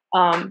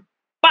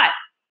 But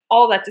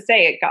all that to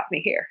say it got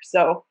me here.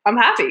 So I'm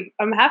happy.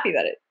 I'm happy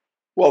that it.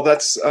 Well,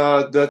 that's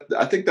that.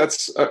 I think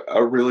that's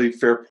a really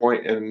fair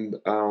point, and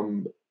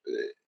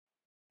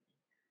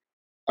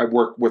I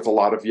work with a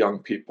lot of young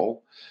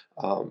people.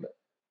 Um,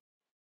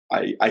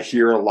 I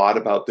hear a lot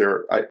about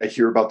I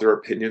hear about their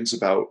opinions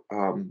about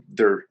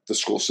the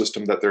school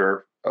system that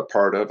they're a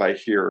part of. I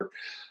hear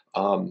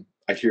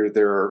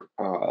their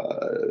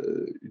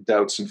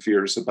doubts and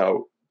fears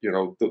about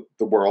the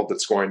world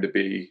that's going to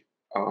be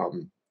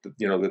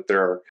that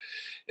they're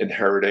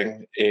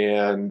inheriting.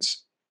 And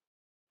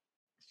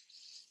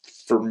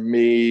for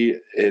me,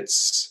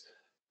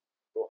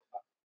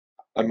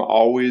 I'm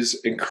always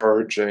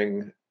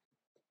encouraging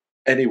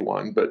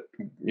anyone, but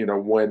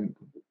when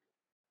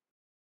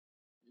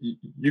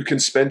you can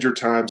spend your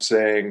time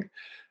saying,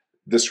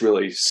 this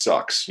really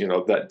sucks,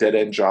 that dead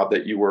end job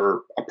that you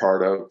were a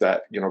part of,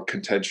 that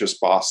contentious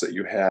boss that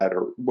you had,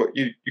 or what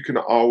you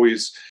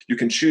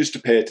can choose to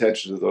pay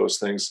attention to those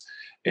things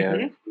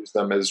and use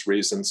them as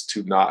reasons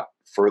to not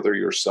further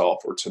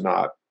yourself, or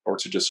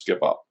to just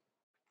give up.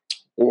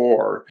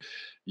 Or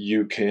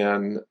you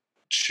can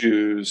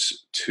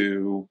choose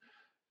to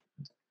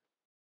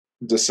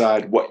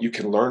decide what you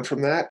can learn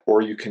from that,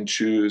 or you can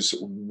choose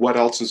what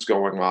else is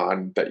going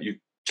on that you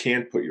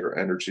can put your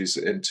energies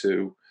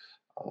into,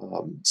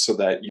 so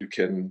that you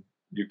can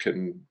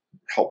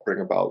help bring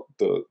about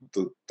the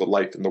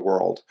life in the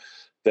world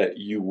that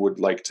you would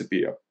like to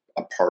be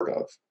a part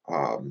of.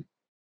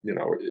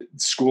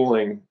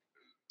 Schooling.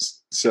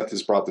 Seth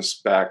has brought this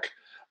back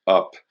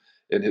up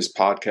in his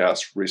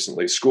podcast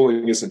recently.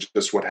 Schooling isn't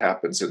just what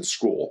happens in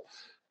school.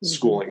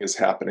 Schooling is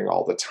happening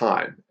all the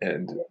time,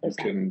 and you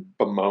can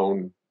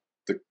bemoan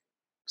the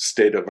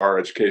state of our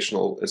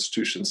educational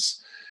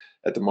institutions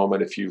at the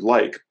moment if you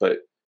like,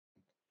 but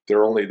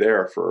they're only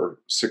there for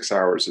 6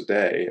 hours a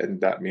day, and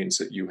that means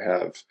that you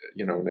have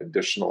an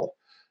additional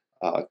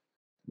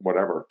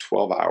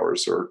 12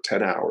 hours or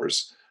 10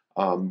 hours,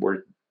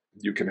 where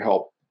you can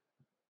help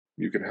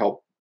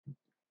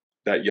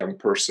that young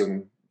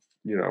person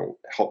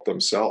help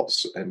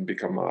themselves and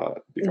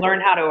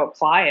Learn how to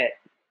apply it.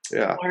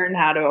 Yeah. Learn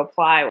how to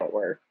apply what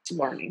we're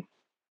learning.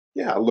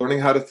 Yeah, learning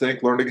how to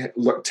think,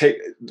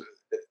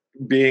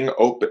 being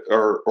open,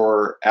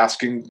 or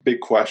asking big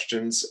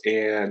questions,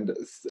 and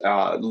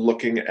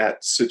looking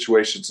at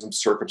situations and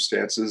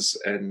circumstances,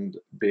 and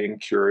being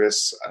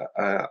curious,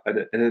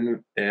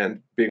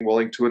 and being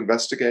willing to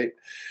investigate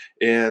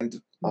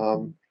and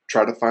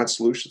try to find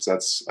solutions.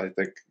 That's, I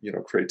think,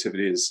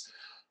 creativity is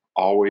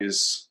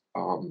always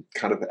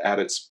kind of at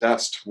its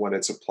best when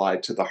it's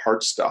applied to the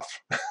hard stuff.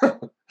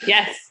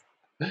 Yes.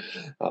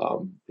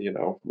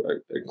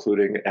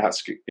 Including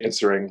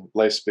answering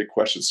life's big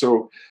questions.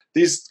 So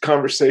these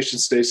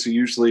conversations, Stacey,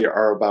 usually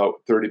are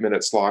about 30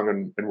 minutes long,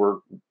 and we're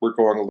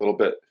going a little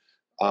bit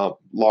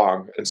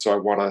long. And so I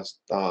want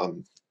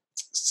to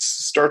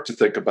start to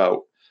think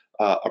about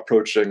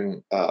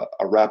approaching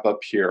a wrap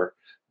up here.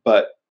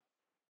 But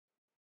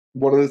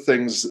one of the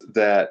things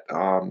that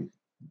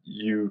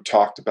you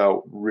talked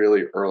about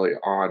really early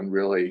on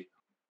really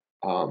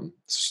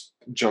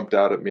jumped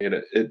out at me,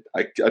 and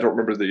I don't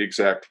remember the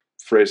exact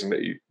phrasing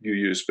that you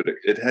used, but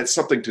it had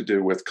something to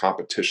do with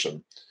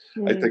competition.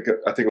 I think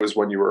it was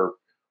when you were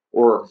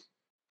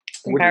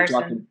when you're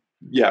talking,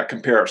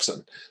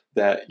 comparison,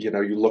 that you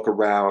look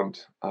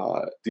around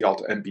the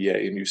Alta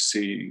MBA and you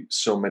see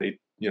so many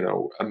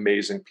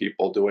amazing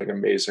people doing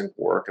amazing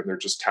work, and they're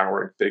just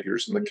towering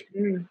figures in the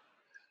community.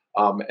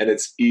 And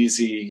it's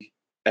easy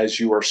as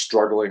you are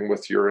struggling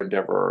with your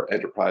endeavor or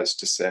enterprise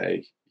to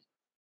say,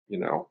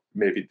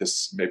 maybe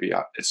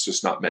it's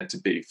just not meant to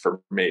be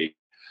for me.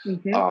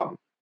 Mm-hmm. Um,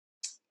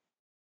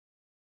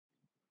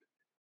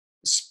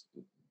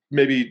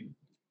 Maybe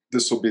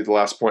this will be the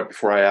last point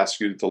before I ask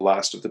you the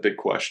last of the big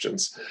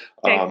questions.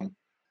 Okay.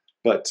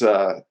 But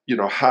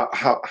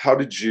how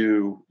did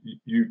you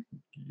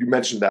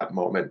mentioned that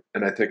moment,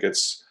 and I think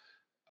it's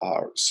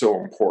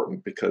so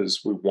important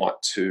because we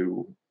want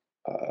to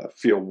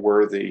feel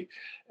worthy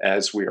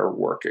as we are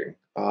working.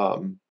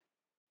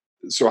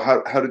 So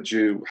how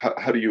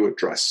do you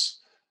address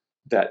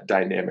that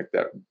dynamic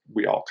that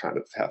we all kind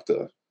of have to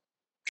Yeah.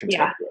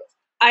 contend with?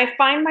 I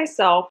find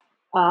myself,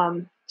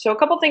 so a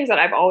couple things that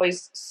I've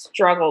always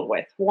struggled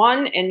with.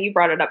 One, and you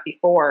brought it up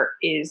before,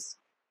 is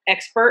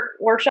expert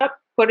worship,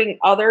 putting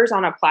others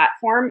on a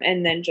platform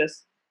and then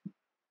just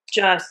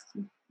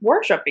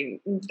worshiping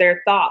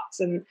their thoughts.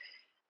 And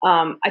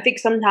I think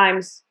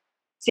sometimes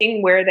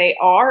seeing where they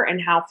are and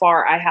how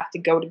far I have to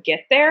go to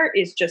get there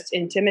is just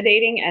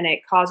intimidating, and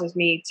it causes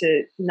me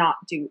to not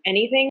do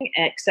anything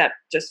except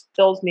just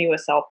fills me with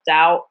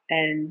self-doubt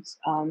and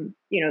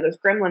those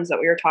gremlins that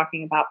we were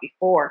talking about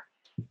before.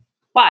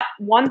 But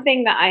one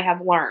thing that I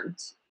have learned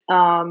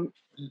um,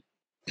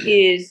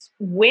 is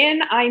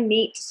when I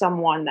meet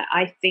someone that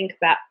I think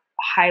that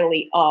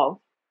highly of,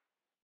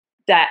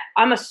 that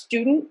I'm a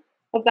student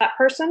of that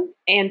person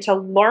and to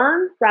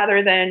learn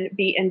rather than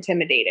be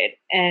intimidated.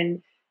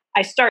 And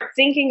I start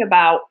thinking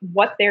about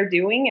what they're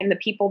doing and the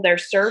people they're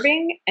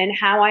serving and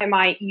how I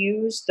might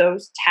use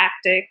those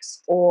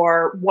tactics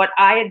or what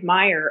I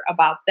admire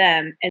about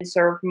them and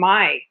serve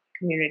my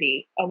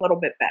community a little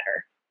bit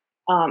better.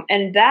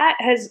 And that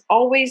has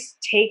always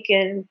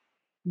taken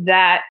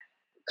that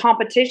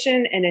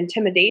competition and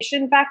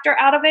intimidation factor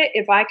out of it.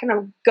 If I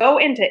can go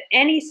into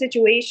any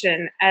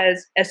situation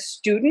as a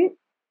student,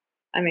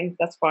 I mean,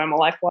 that's why I'm a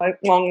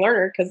lifelong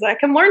learner, because I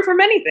can learn from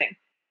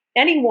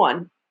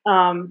anyone.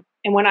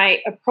 And when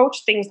I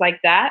approach things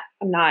like that,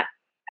 I'm not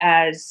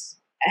as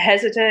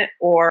hesitant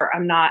or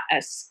I'm not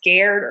as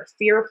scared or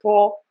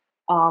fearful.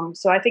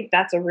 So I think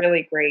that's a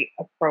really great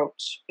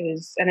approach,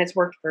 and it's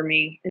worked for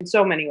me in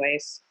so many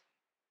ways.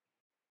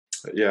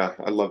 Yeah,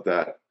 I love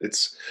that.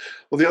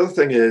 The other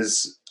thing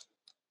is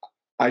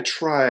I'm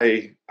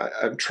trying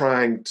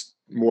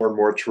more and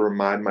more to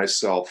remind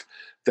myself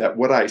that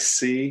what I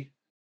see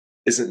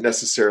isn't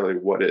necessarily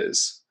what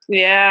is.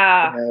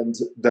 Yeah. And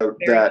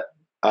Very.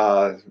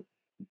 uh,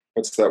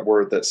 what's that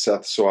word that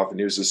Seth so often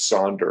uses?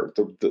 Sonder,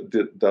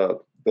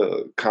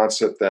 the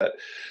concept that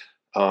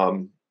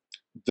um,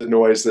 the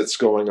noise that's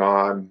going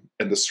on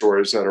and the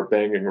stories that are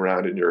banging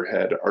around in your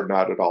head are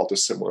not at all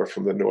dissimilar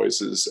from the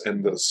noises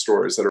and the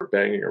stories that are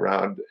banging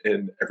around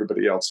in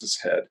everybody else's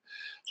head.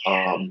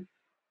 And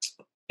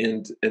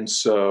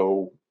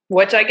so,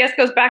 Which I guess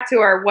goes back to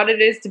our what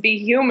it is to be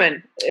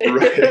human.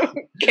 right,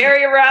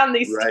 Carry around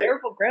these right,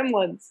 terrible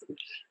gremlins.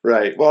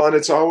 right. Well, and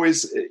it's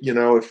always,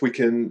 if we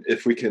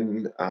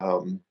can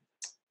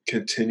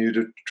continue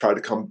to try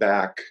to come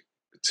back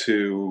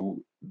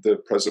to the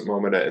present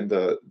moment and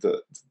the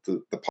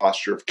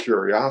posture of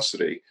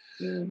curiosity.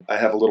 Mm. I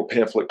have a little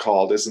pamphlet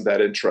called "Isn't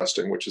That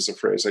Interesting," which is a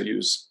phrase I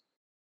use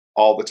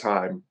all the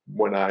time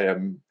when I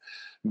am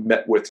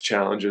met with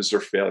challenges or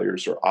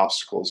failures or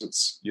obstacles.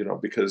 It's,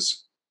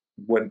 because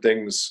when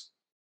things,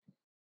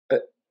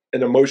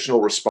 an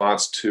emotional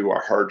response to a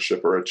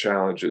hardship or a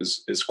challenge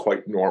is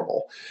quite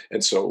normal.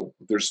 And so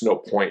there's no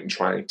point in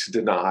trying to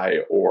deny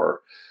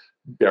or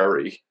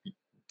bury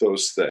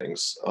those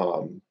things.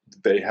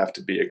 They have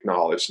to be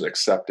acknowledged and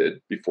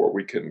accepted before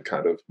we can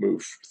kind of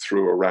move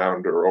through,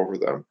 around, or over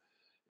them.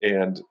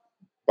 And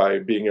by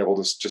being able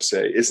to just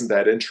say, "Isn't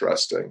that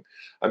interesting?"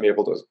 I'm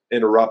able to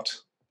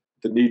interrupt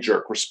the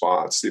knee-jerk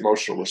response, the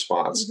emotional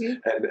response,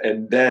 Mm-hmm.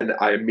 and then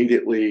I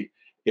immediately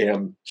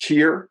am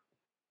here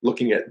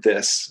looking at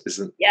this.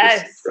 Isn't this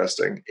Yes.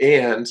 interesting?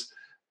 And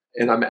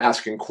I'm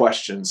asking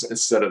questions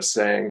instead of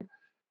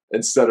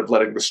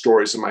letting the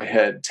stories in my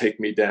head take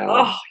me down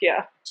Oh,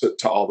 yeah.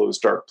 to all those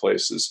dark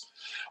places.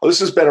 Well, this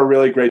has been a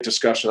really great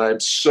discussion. I am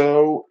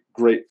so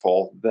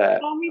grateful that,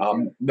 Oh, me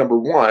too. number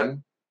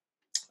one,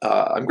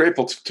 I'm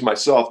grateful to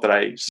myself that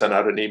I sent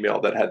out an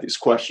email that had these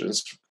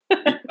questions.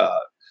 Uh,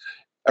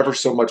 Ever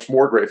so much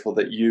more grateful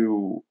that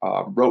you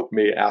wrote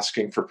me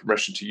asking for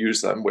permission to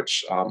use them,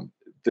 which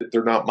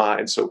they're not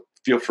mine, so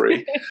feel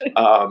free.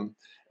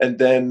 And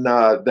then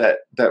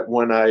that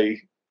when I,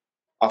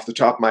 off the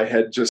top of my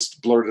head,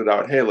 just blurted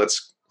out, "Hey,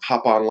 let's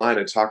hop online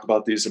and talk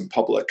about these in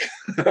public."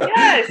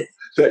 Yes.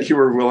 That you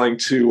were willing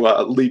to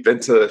leap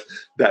into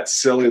that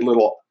silly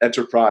little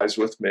enterprise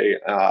with me.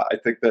 I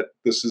think that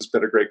this has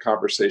been a great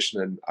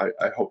conversation, and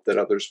I hope that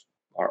others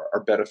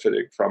are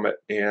benefiting from it.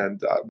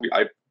 And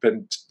I've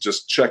been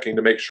just checking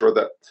to make sure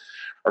that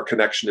our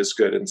connection is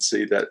good and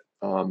see that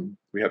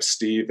we have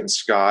Steve and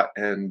Scott,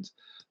 and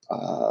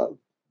uh,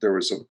 there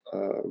was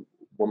a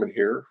woman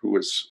here who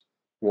was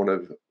one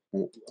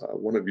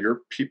of your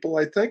people,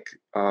 I think.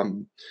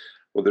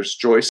 Well, there's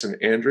Joyce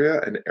and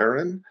Andrea and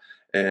Aaron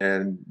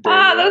and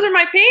Ah, those Danielle. are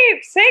my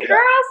peeps. Hey, Yeah,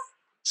 girls.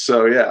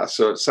 So yeah,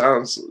 so it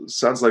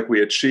sounds like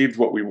we achieved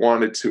what we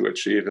wanted to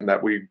achieve, and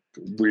that we've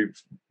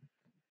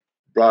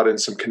brought in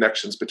some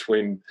connections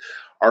between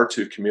our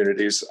two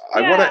communities.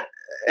 I want Yeah.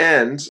 to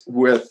end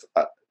with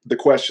the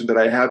question that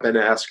I have been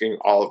asking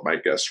all of my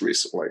guests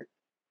recently.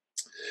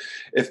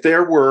 If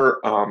there were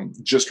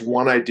just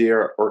one idea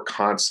or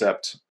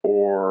concept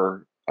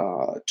or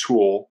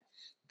tool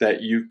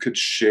that you could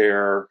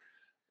share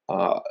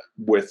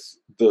with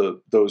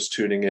those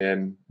tuning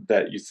in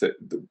that you think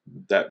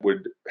that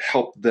would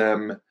help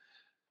them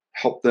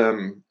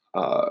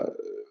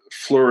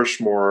flourish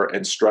more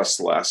and stress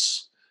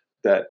less,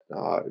 that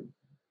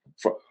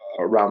f-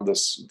 around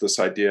this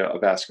idea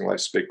of asking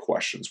life's big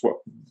questions,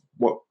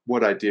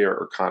 what idea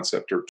or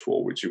concept or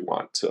tool would you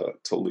want to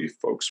leave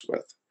folks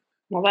with?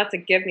 Well, that's a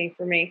give me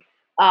for me.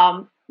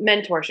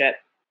 Mentorship.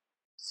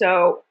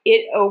 So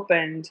it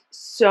opened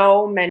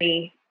so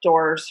many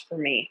doors for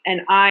me,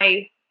 and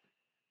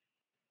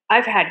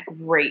I've had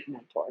great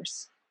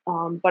mentors,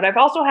 but I've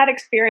also had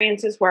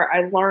experiences where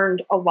I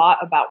learned a lot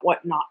about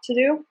what not to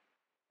do,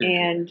 Mhm.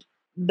 and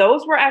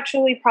those were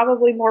actually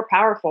probably more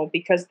powerful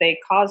because they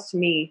caused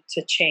me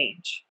to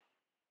change,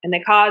 and they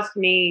caused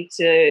me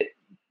to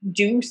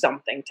do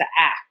something, to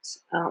act.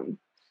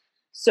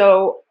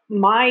 So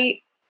my,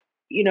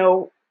 you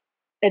know,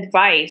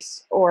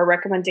 advice or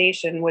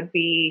recommendation would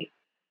be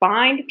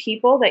find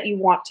people that you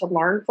want to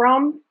learn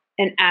from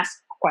and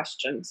ask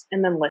questions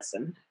and then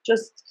listen.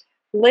 Just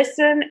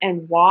listen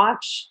and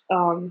watch.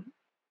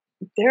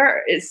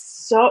 There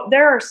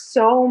are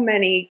so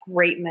many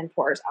great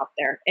mentors out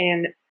there,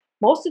 and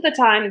most of the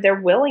time they're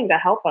willing to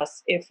help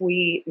us if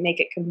we make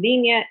it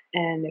convenient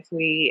and if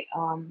we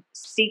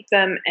seek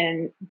them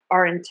and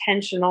are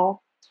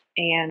intentional.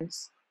 And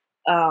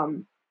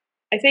um,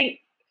 I think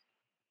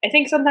I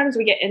think sometimes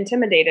we get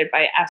intimidated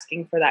by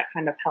asking for that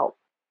kind of help.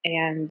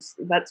 And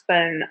that's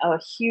been a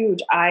huge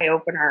eye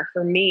opener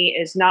for me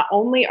is not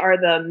only are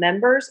the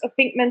members of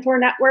Pink Mentor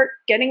Network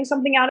getting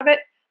something out of it,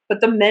 but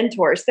the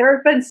mentors. There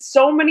have been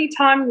so many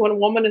times when a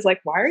woman is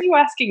like, "Why are you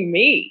asking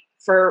me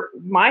for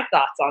my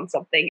thoughts on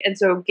something?" And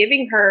so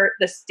giving her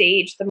the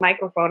stage, the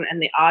microphone,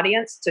 and the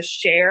audience to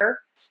share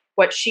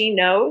what she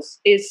knows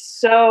is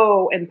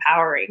so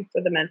empowering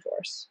for the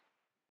mentors.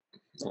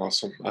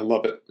 Awesome. I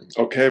love it.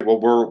 Okay, well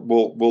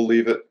we'll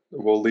leave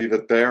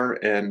it there,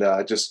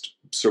 and just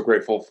so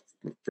grateful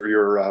for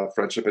your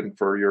friendship and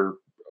for your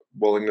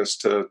willingness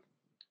to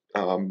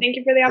um, Thank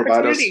you for the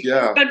provide us, opportunity. It's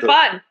yeah, been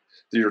fun.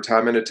 your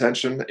time and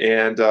attention.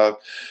 And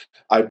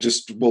I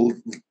just will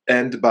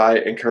end by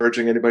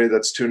encouraging anybody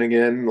that's tuning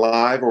in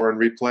live or in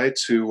replay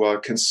to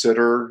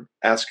consider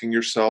asking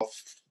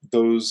yourself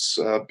those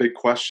big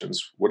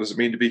questions. What does it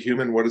mean to be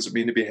human? What does it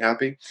mean to be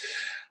happy?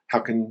 How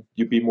can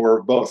you be more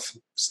of both?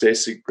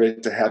 Stacy,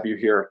 great to have you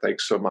here.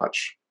 Thanks so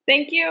much.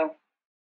 Thank you.